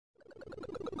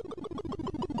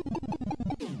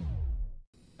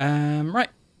Right.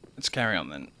 Let's carry on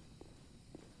then.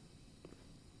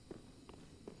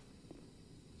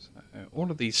 So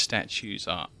all of these statues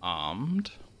are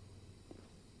armed.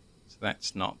 So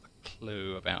that's not the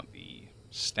clue about the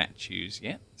statues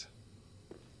yet.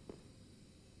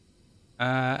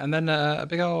 And then a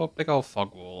big old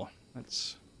fog wall.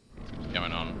 That's what's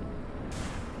going on.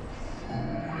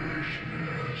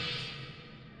 Foolishness.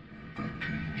 The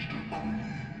king's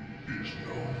decree is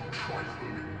no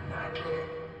trifling matter.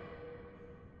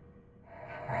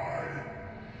 I,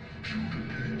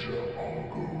 Judicator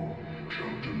Argo,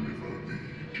 shall deliver thee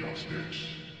justice.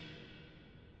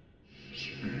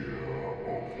 Spear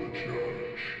of the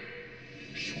Church,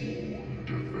 sworn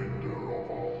defender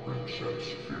of our Princess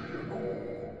Filianor.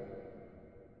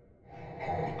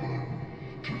 Hearken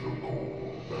to the call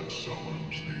that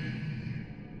summons thee.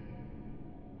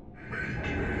 Make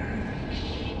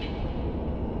haste.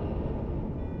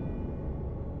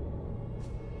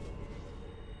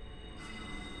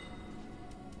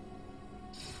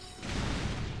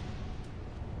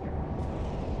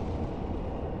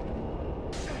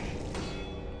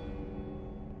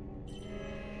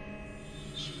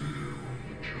 Spear of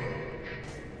the Church.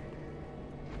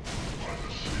 By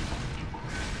the sacred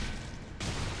decree,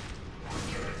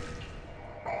 protect, not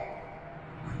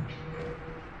return.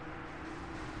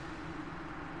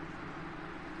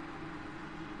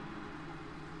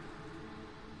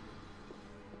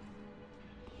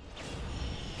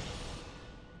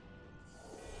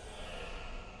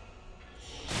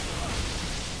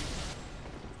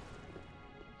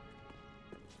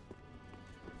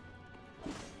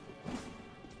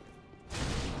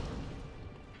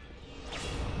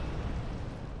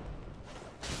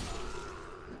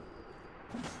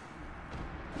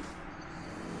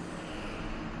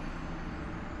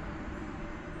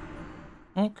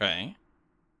 Okay.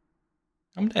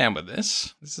 I'm down with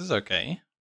this. This is okay.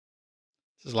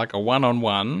 This is like a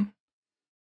one-on-one.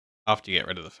 After you get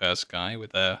rid of the first guy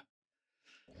with a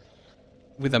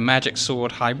magic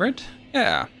sword hybrid.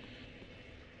 Yeah.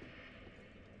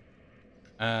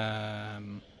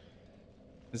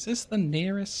 Is this the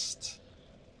nearest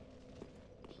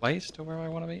place to where I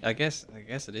want to be? I guess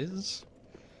it is.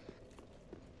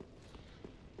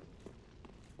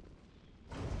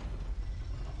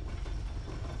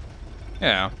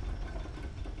 Yeah.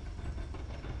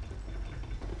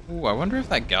 Ooh, I wonder if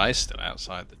that guy's still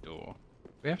outside the door.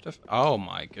 We have to. Oh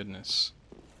my goodness.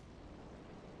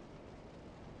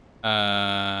 If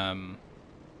I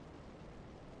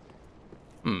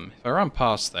run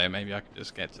past there, maybe I could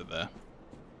just get to the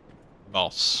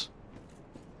boss.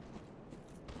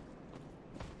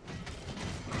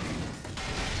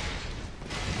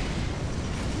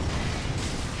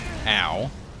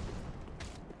 Ow.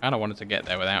 I kinda wanted to get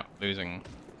there without losing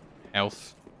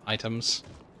health items.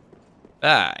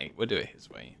 Ah, we'll do it his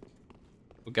way.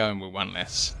 We'll go in with one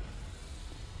less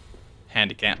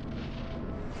handicap.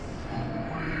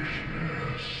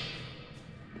 Foolishness.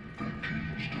 The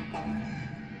king's decree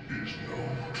is no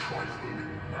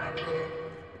trifling matter.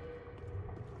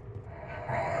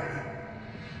 I,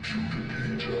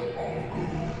 Judicator Argo,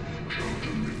 shall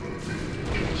deliver thee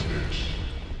justice.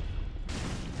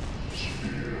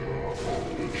 Spear of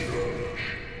the Church,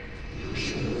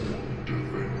 sworn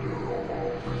defender of our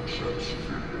Princess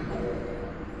Filianor.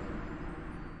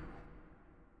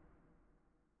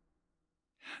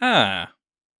 Huh.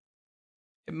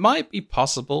 It might be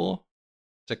possible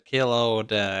to kill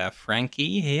old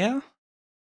Frankie here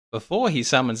before he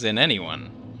summons in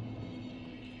anyone.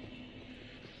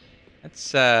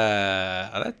 Let's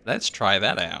try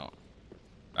that out.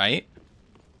 Right?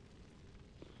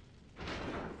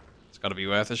 It's got to be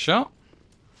worth a shot.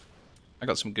 I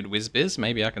got some good whiz-biz.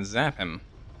 Maybe I can zap him.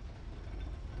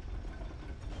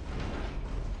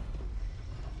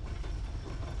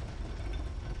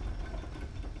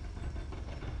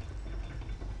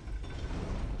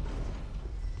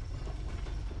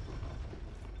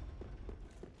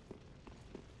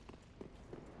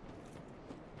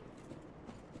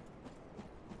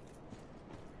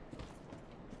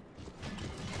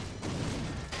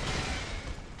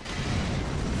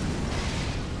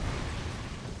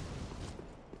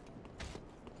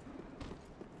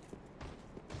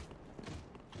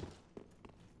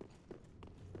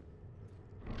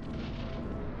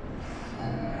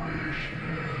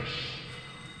 Foolishness.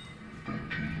 The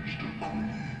king's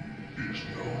decree is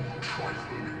no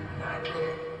trifling matter.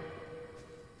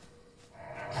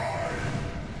 I,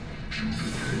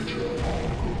 Judicator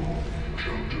Argo,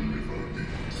 shall deliver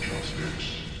thee justice.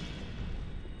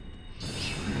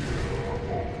 Spear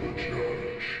of the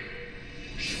Church,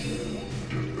 sworn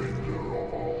defender of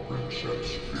our Princess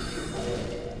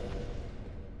Filianor.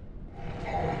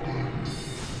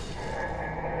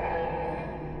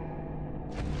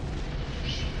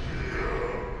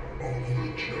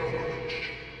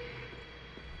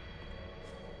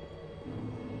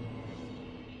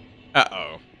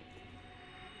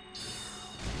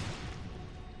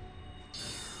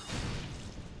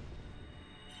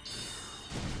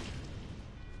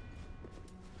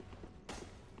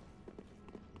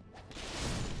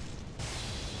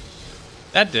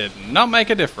 That did not make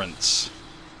a difference.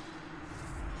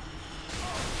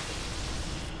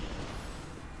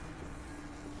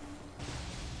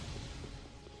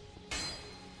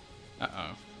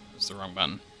 Uh-oh. That's the wrong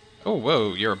button. Oh,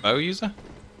 whoa, you're a bow user?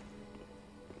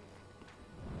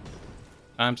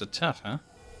 Times are tough, huh?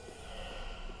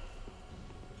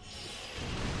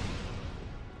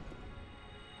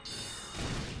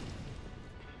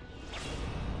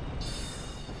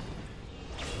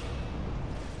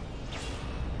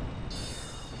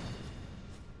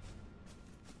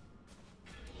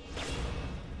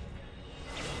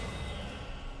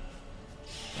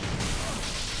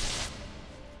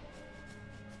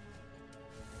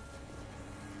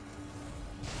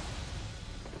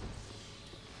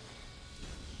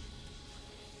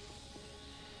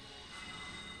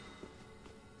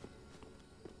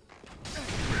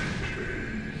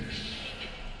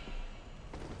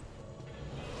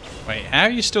 Wait, how are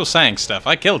you still saying stuff?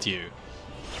 I killed you.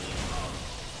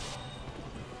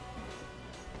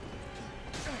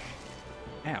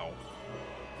 Ow.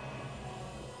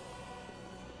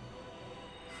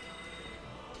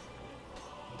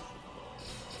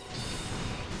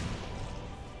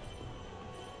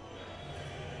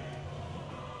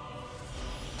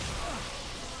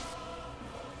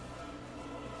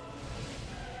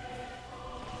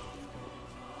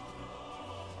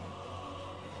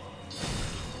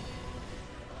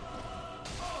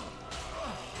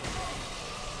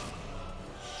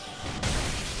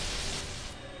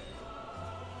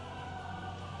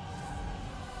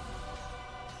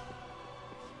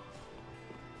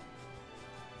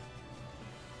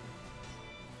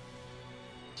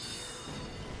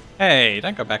 Hey,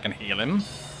 don't go back and heal him.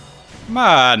 Come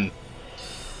on.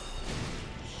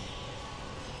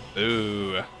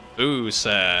 Boo. Boo,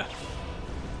 sir.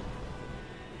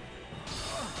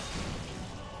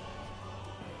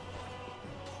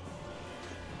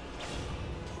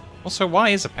 Also, why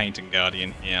is a painting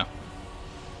guardian here?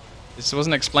 This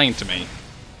wasn't explained to me.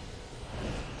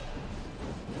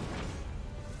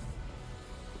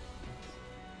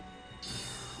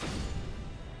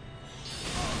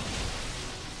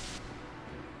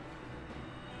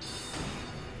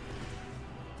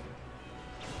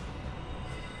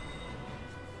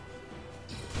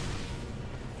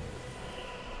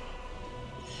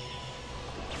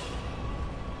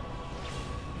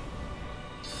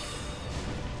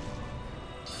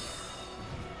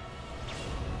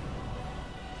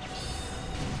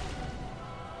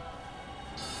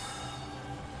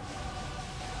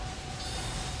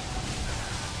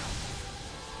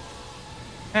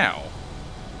 How?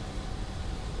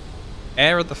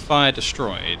 Heir of the Fire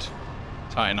destroyed.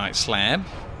 Titanite slab.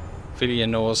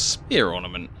 Filianor's spear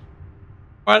ornament.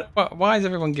 Why is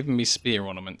everyone giving me spear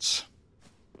ornaments?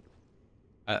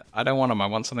 I don't want them, I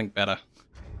want something better.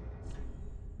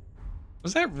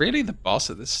 Was that really the boss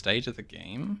at this stage of the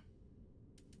game?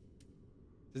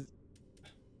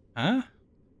 Huh?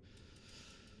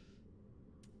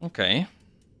 Okay.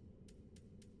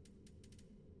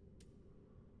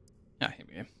 Ah, here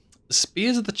we go. The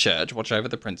spears of the church watch over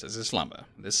the princess's slumber.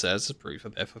 This serves as proof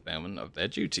of their fulfillment of their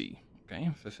duty.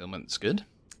 Okay, fulfillment's good.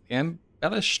 The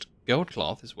embellished gold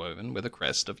cloth is woven with a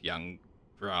crest of young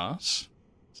grass.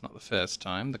 It's not the first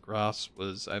time the grass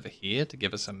was over here to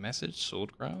give us a message,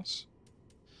 swordgrass.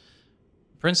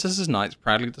 The princess's knights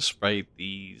proudly display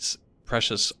these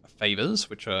precious favors,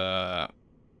 which are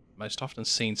most often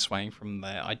seen swaying from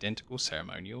their identical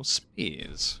ceremonial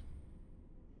spears.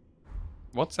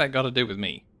 What's that got to do with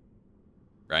me?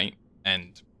 Right?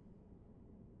 And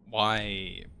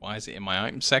why is it in my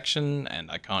item section and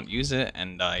I can't use it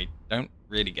and I don't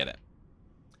really get it.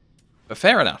 But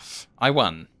fair enough. I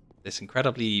won this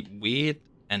incredibly weird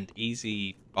and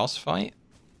easy boss fight.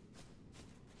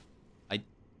 I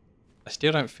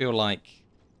still don't feel like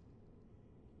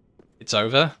it's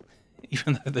over,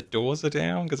 even though the doors are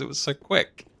down, because it was so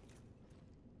quick.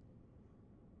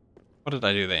 What did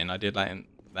I do then? I did that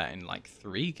in like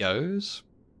 3 goes?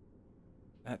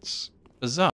 That's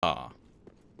bizarre. I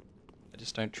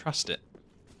just don't trust it.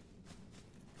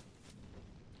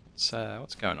 So,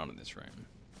 what's going on in this room?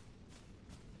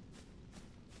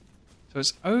 So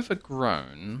it's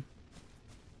overgrown.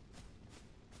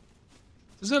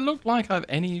 Does it look like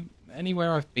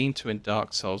anywhere I've been to in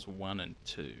Dark Souls 1 and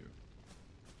 2?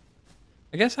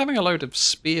 I guess having a load of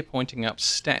spear pointing up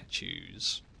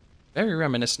statues, very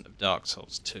reminiscent of Dark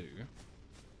Souls 2.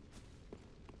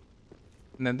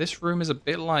 And then this room is a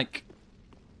bit like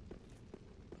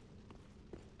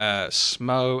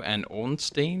Smo and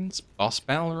Ornstein's boss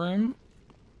battle room,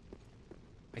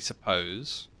 I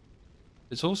suppose.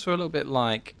 It's also a little bit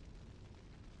like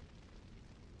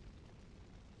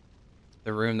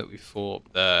the room that we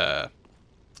fought the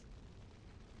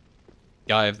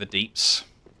Guy of the Deeps,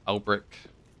 Ulbrich,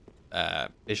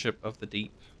 Bishop of the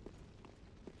Deep.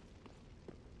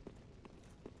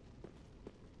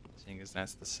 Seeing as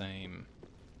that's the same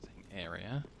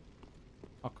area.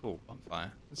 Oh, cool,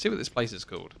 bonfire. Let's see what this place is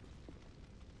called.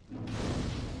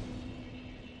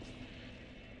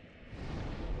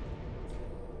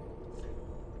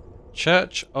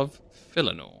 Church of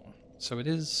Philanor. So it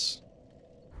is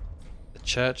the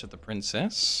Church of the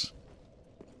Princess.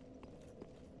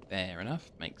 Fair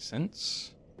enough, makes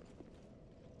sense.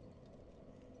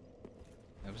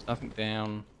 There was nothing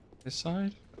down this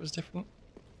side that was different?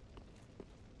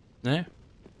 No?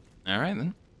 Alright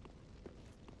then.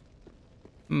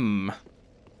 I'm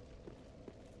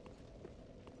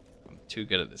too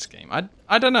good at this game.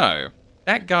 I don't know.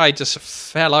 That guy just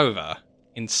fell over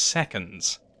in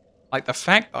seconds. Like, the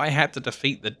fact that I had to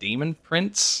defeat the Demon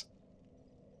Prince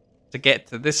to get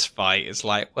to this fight is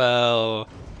like, well,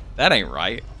 that ain't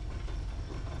right.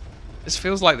 This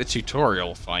feels like the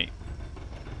tutorial fight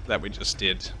that we just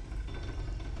did.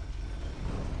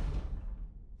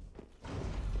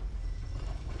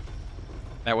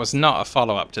 That was not a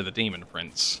follow-up to the Demon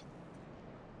Prince.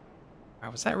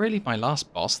 Wow, was that really my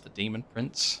last boss, the Demon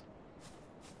Prince?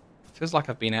 Feels like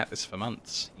I've been at this for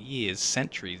months, years,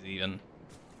 centuries even.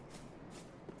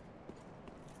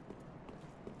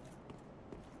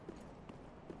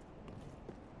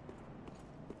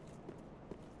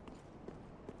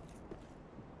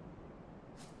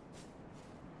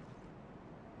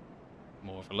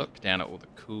 More of a look down at all the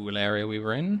cool area we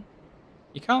were in.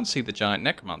 You can't see the giant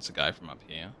necromancer guy from up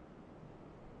here.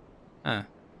 Huh.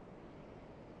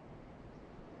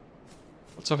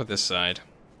 What's up at this side?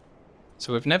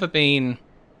 So we've never been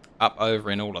up over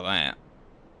in all of that.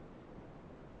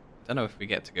 Don't know if we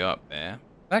get to go up there.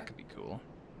 That could be cool.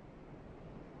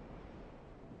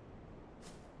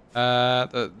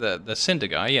 The cinder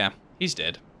guy, yeah, he's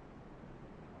dead.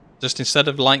 Just instead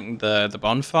of lighting the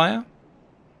bonfire,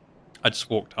 I just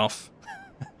walked off.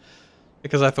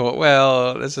 Because I thought,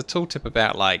 well, there's a tooltip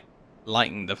about, like,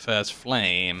 lighting the first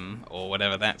flame, or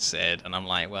whatever that said, and I'm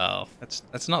like, well,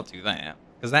 let's not do that.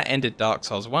 Because that ended Dark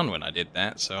Souls 1 when I did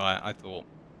that, so I thought,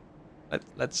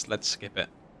 let's skip it.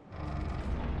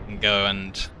 And go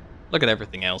and look at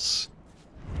everything else.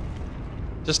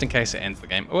 Just in case it ends the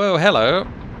game. Whoa, hello!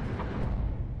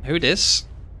 Who dis?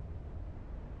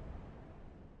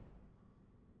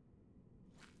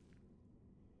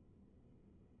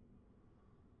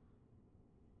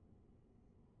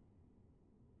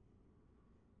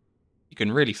 You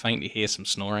can really faintly hear some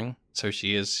snoring, so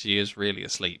she is really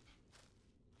asleep.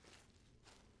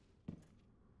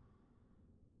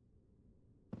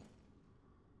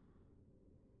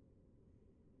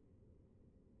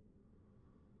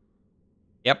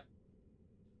 Yep.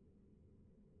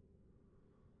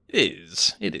 It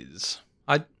is. It is.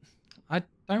 I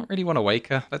don't really want to wake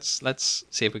her. Let's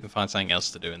see if we can find something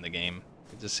else to do in the game.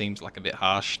 It just seems like a bit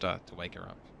harsh to wake her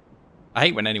up. I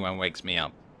hate when anyone wakes me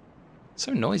up. It's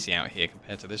so noisy out here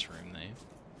compared to this room, though.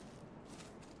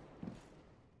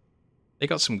 They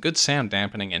got some good sound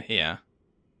dampening in here.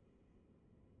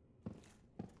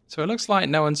 So it looks like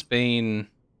no one's been,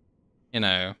 you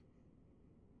know,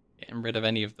 getting rid of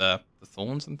any of the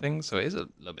thorns and things. So it is a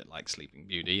little bit like Sleeping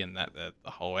Beauty in that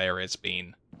the whole area's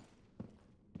been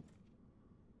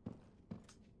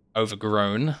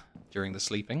overgrown during the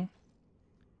sleeping.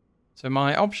 So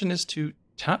my option is to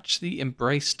touch the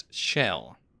embraced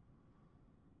shell.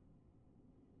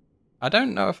 I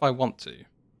don't know if I want to.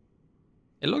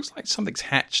 It looks like something's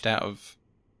hatched out of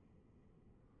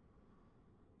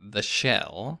the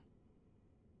shell.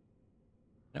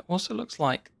 It also looks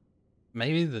like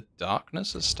maybe the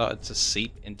darkness has started to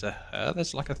seep into her.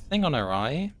 There's like a thing on her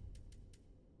eye.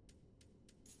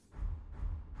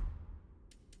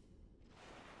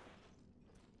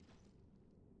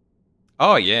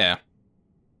 Oh yeah.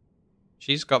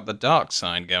 She's got the dark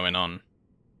sign going on.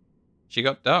 She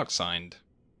got dark signed.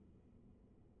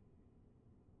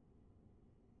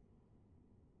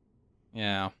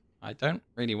 Yeah, I don't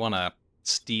really want to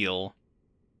steal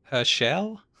her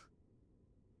shell.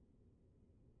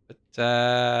 But,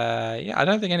 yeah, I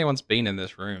don't think anyone's been in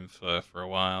this room for a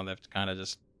while. They've kind of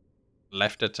just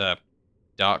left it to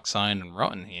dark sign and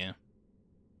rotten here.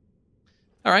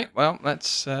 Alright, well,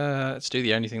 let's do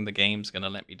the only thing the game's going to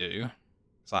let me do.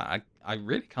 So I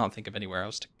really can't think of anywhere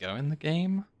else to go in the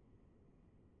game.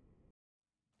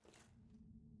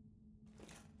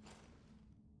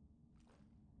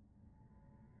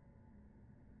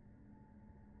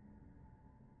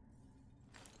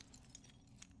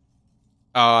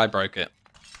 Oh, I broke it.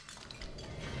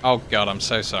 Oh god, I'm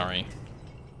so sorry.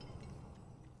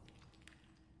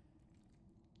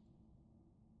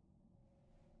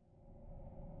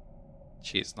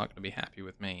 She's not going to be happy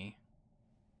with me.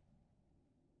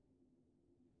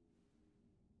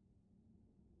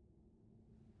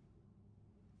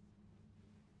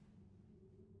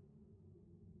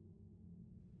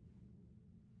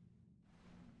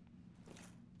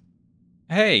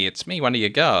 Hey, it's me, one of your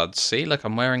guards. See, look,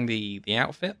 I'm wearing the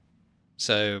outfit.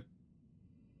 So,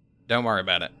 don't worry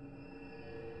about it.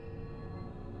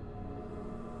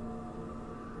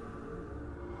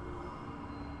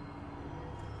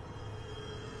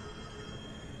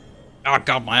 Oh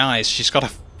god, my eyes. She's got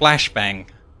a flashbang.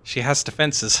 She has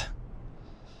defenses.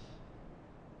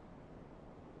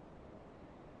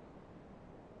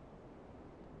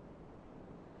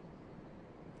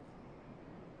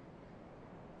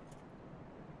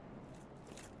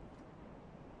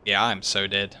 Yeah, I'm so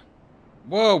dead.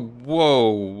 Whoa,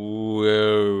 whoa,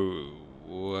 whoa,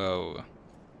 whoa.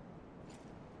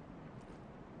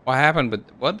 What happened with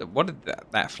what did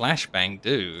that flashbang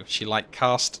do? She like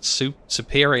cast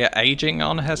superior aging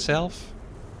on herself?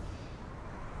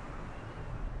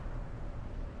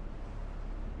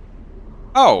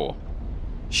 Oh,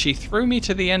 she threw me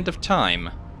to the end of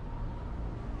time.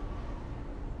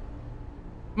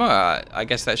 Well, I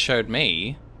guess that showed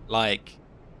me, like,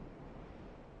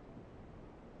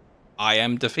 I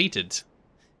am defeated.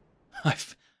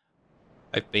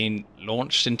 I've been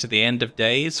launched into the end of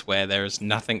days where there is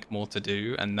nothing more to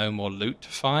do and no more loot to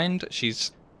find.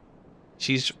 She's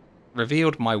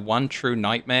revealed my one true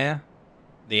nightmare,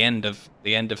 the end of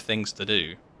things to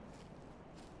do.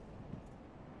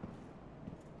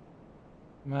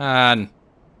 Man,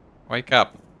 wake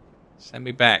up. Send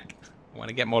me back. I want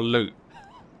to get more loot.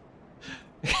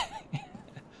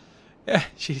 Yeah,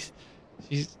 she's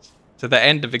to the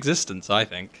end of existence, I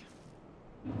think.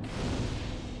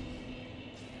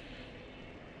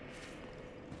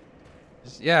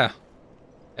 Yeah,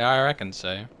 I reckon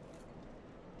so.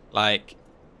 Like,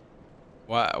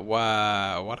 what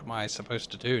am I supposed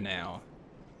to do now?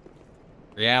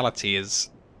 Reality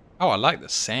is... Oh, I like the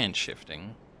sand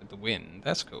shifting with the wind.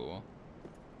 That's cool.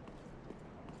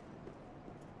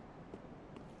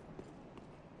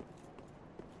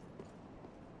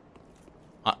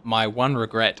 My one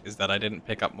regret is that I didn't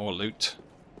pick up more loot.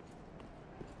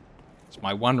 It's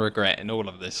my one regret in all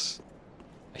of this.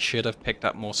 I should have picked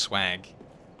up more swag.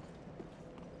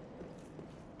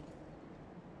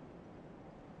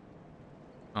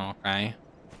 Okay. I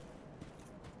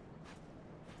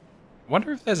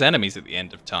wonder if there's enemies at the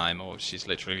end of time, or if she's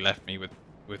literally left me with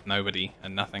nobody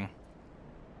and nothing.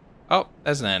 Oh,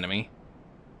 there's an enemy.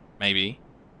 Maybe.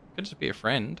 Could just be a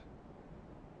friend.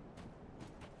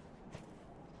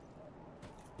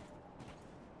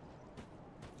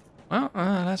 Well,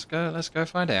 let's go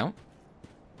find out.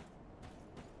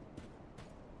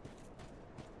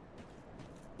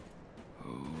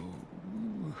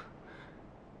 Oh,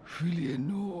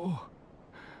 Eleanor,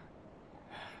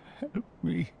 help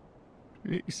me,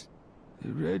 please.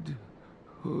 The Red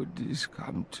Hood is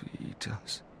come to eat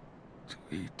us, to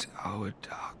eat our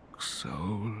dark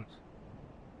souls.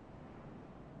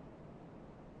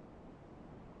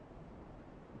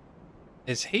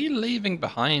 Is he leaving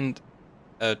behind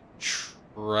a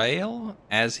trail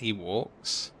as he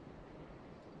walks?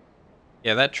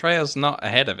 Yeah, that trail's not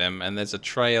ahead of him, and there's a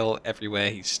trail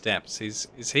everywhere he steps. Is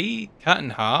he cut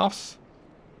in half?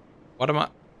 What am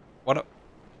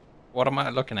I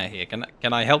looking at here? Can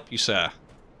I help you, sir?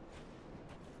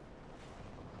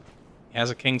 He has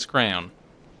a king's crown.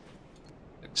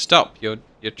 Stop! You're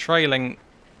trailing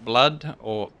blood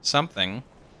or something.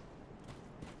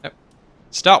 Nope.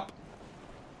 Stop!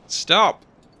 Stop!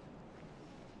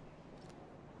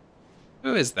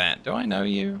 Who is that? Do I know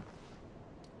you?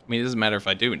 I mean, it doesn't matter if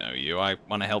I do know you. I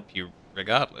want to help you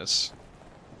regardless.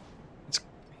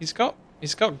 He's got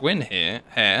Gwyn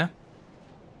hair.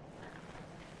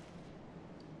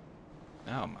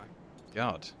 Oh my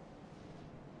god.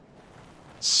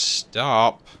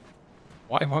 Stop.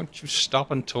 Why won't you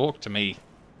stop and talk to me?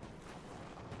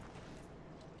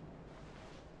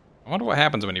 I wonder what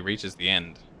happens when he reaches the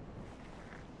end.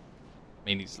 I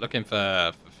mean, he's looking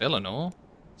for Philonor,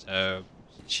 so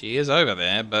she is over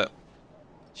there, but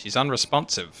she's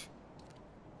unresponsive.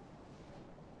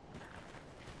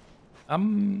 I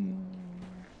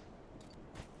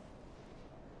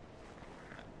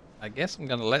guess I'm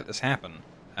gonna let this happen,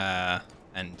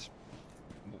 and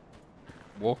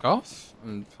walk off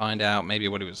and find out maybe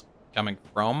what he was coming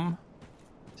from.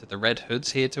 Is it the Red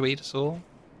Hoods here to eat us all?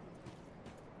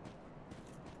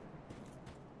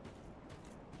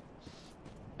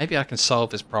 Maybe I can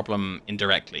solve this problem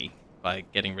indirectly by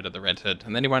getting rid of the Red Hood,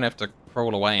 and then he won't have to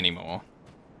crawl away anymore.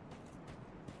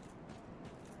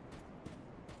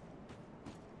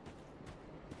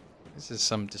 This is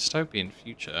some dystopian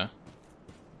future.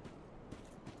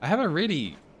 I have a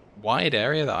really wide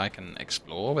area that I can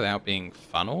explore without being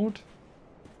funneled.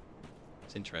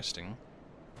 It's interesting.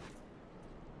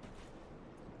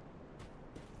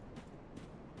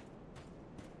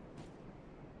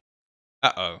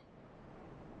 Uh-oh.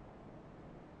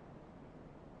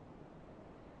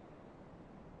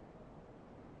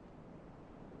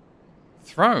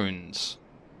 Thrones.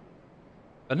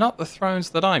 But not the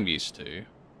thrones that I'm used to.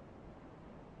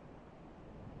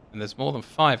 And there's more than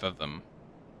 5 of them.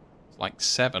 It's like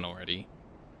 7 already.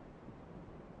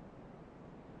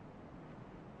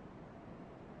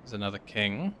 There's another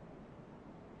king.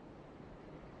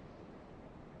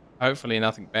 Hopefully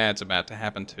nothing bad's about to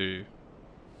happen to...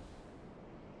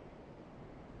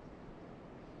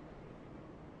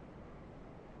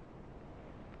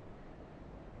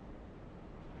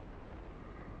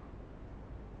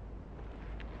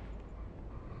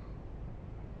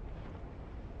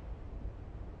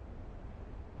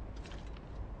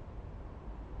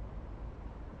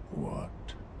 What?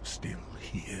 Still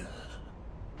here?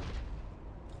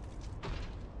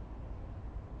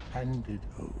 Hand it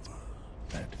over,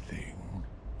 that thing,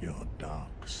 your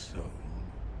dark soul.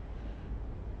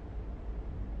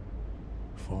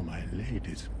 For my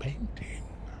lady's painting.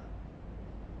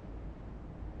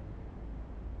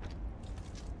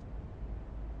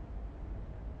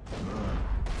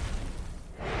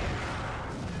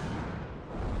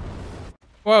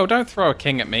 Whoa, don't throw a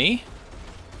king at me.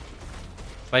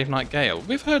 Slave Knight Gale.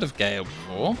 We've heard of Gale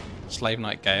before. Slave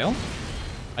Knight Gale.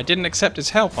 I didn't accept his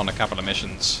help on a couple of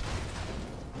missions.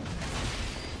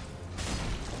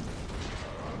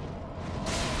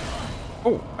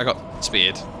 Oh, I got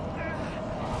speared.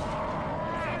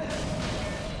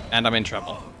 And I'm in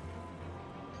trouble.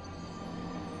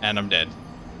 And I'm dead.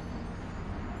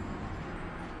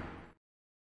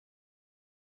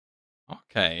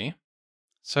 Okay.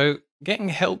 So, getting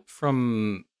help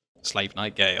from Slave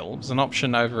Knight Gale was an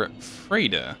option over at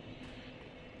Frida.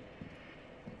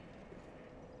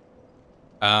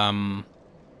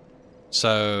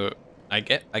 So I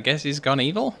guess he's gone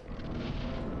evil?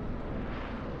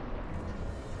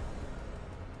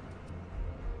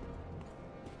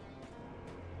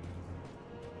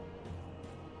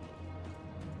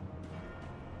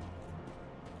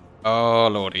 Oh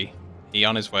lordy. He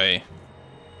on his way.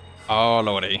 Oh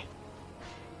lordy.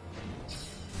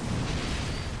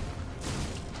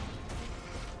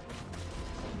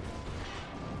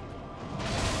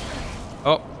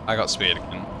 Oh, I got speared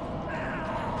again.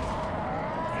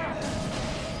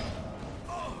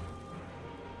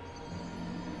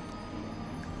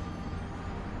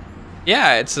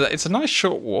 Yeah, it's a nice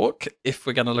short walk if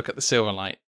we're gonna look at the silver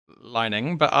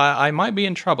lining, but I might be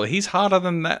in trouble. He's harder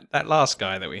than that last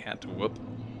guy that we had to whoop.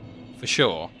 For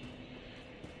sure.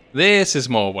 This is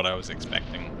more what I was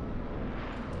expecting.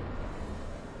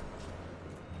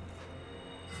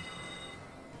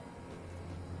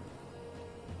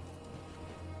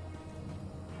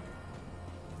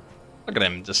 Look at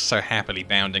him, just so happily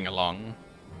bounding along.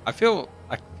 I feel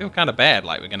kind of bad,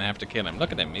 like we're gonna have to kill him.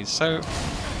 Look at him, he's so...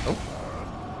 Oh,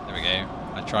 there we go.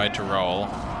 I tried to roll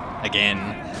again,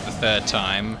 the 3rd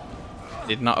time.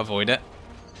 Did not avoid it.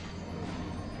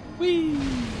 Whee!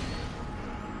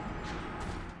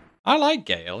 I like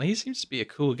Gale. He seems to be a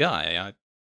cool guy.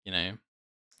 You know,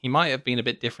 he might have been a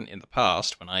bit different in the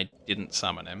past when I didn't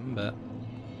summon him, but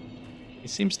he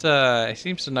seems to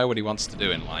know what he wants to do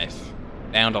in life.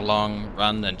 Bound along,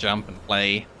 run and jump and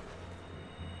play.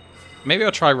 Maybe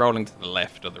I'll try rolling to the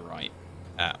left or the right.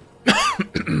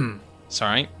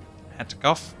 Sorry, had to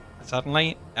cough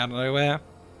suddenly out of nowhere.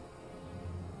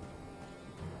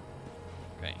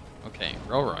 Okay,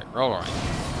 roll right.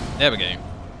 There we go.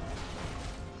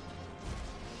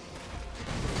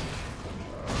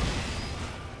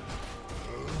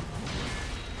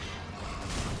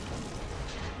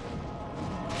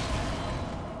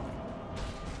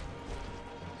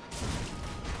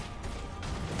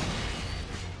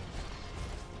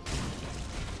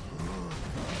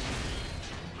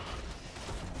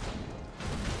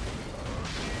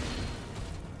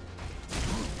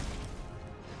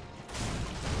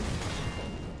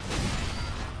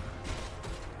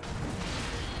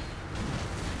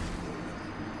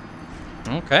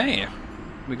 Okay,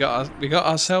 we got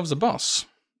ourselves a boss.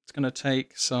 It's going to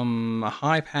take some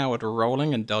high-powered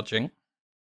rolling and dodging,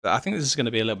 but I think this is going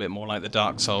to be a little bit more like the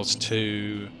Dark Souls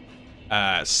 2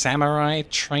 samurai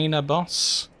trainer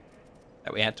boss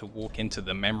that we had to walk into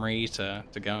the memory to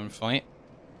go and fight.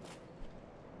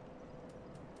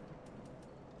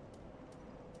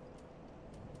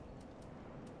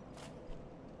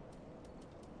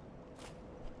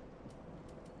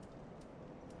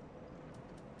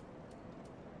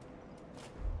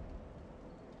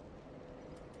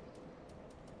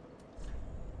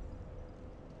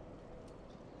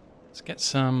 Let's get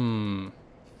some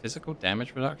physical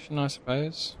damage reduction, I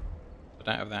suppose. I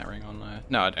don't have that ring on there.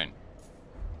 No, I don't.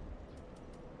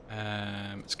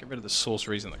 Let's get rid of the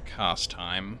sorceries and the cast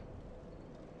time.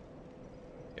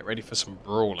 Get ready for some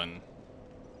brawling.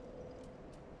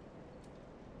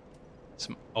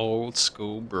 Some old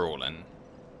school brawling.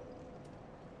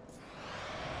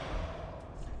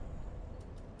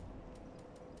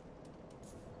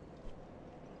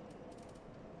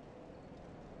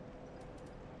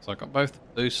 So I got both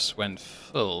boosts when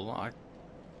full. I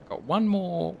got one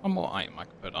more item I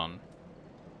could put on.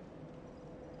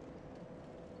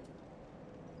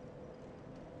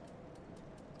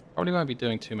 Probably won't be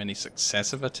doing too many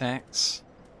successive attacks.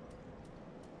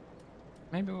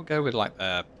 Maybe we'll go with like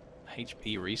the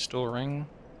HP restoring.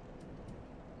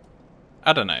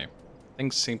 I don't know.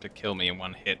 Things seem to kill me in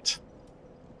one hit.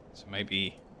 So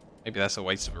maybe that's a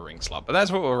waste of a ring slot. But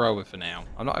that's what we'll roll with for now.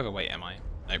 I'm not overweight, am I?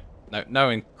 No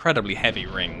incredibly heavy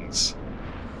rings.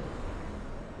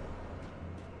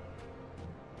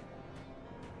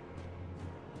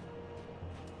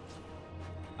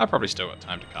 I've probably still got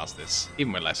time to cast this,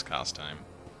 even with less cast time.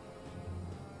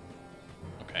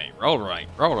 Okay, roll right,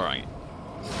 roll right.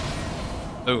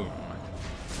 Boom.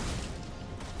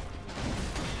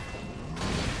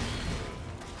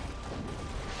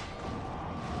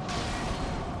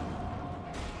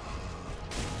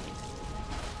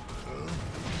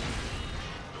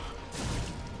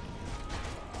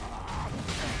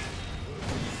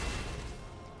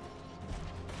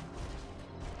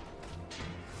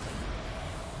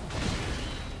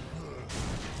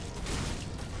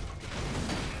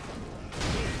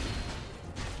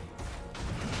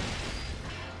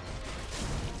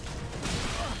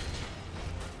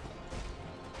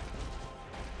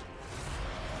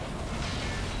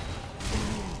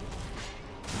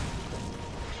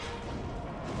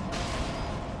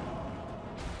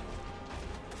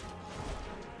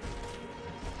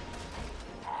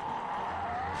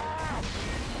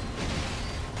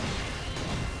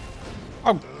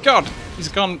 Oh god, he's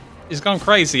gone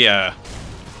crazier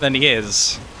than he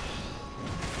is.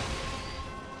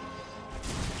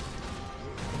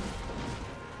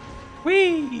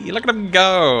 Whee! Look at him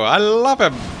go! I love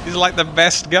him! He's like the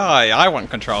best guy. I want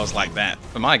controls like that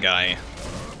for my guy.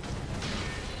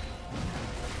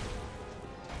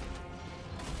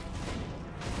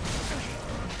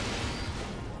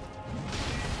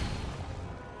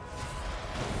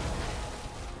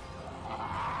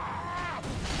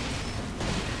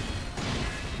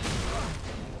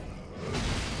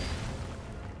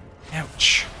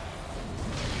 Ouch.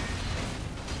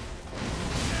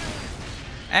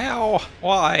 Ow!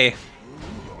 Why?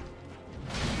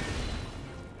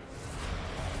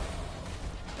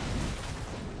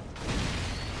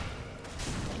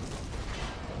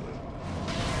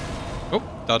 Oh,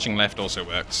 dodging left also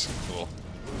works. Cool.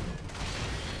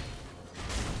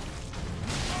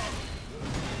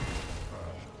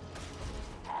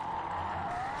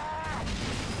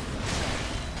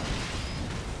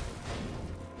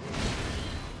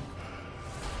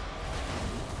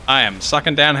 I am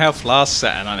sucking down health last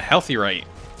set at an unhealthy rate.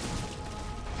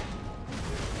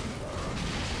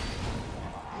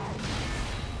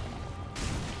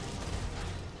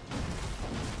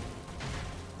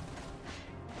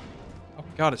 Oh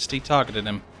god, it's detargeted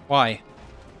him. Why?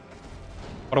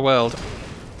 What a world.